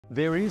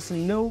There is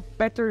no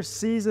better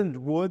seasoned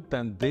wood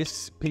than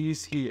this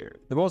piece here.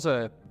 There was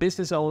a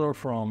business owner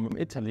from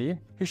Italy.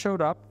 He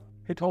showed up.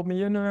 He told me,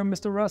 you know,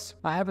 Mr. Russ,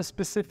 I have a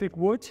specific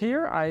wood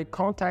here. I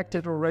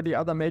contacted already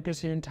other makers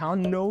here in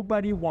town.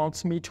 Nobody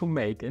wants me to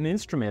make an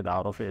instrument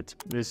out of it.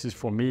 This is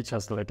for me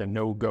just like a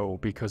no-go,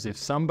 because if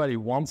somebody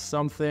wants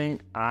something,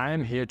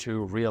 I'm here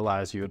to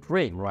realize your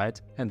dream, right?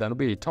 And then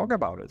we talk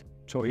about it.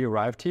 So he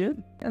arrived here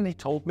and he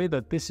told me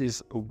that this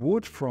is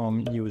wood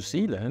from New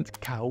Zealand.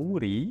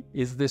 Kauri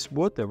is this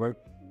wood. There were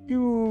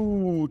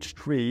huge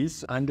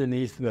trees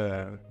underneath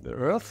the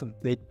earth.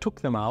 They took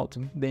them out.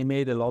 They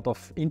made a lot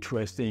of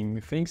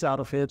interesting things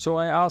out of it. So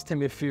I asked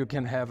him if you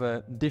can have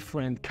a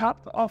different cut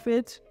of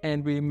it.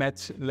 And we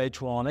met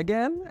later on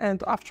again.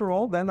 And after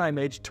all, then I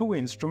made two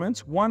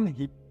instruments. One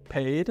he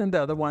paid and the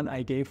other one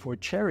I gave for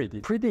charity.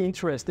 Pretty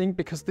interesting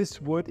because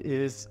this wood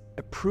is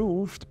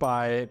approved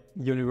by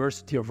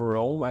University of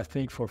Rome, I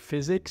think, for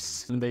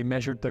physics. And they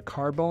measured the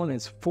carbon.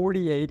 It's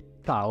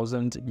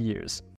 48,000 years.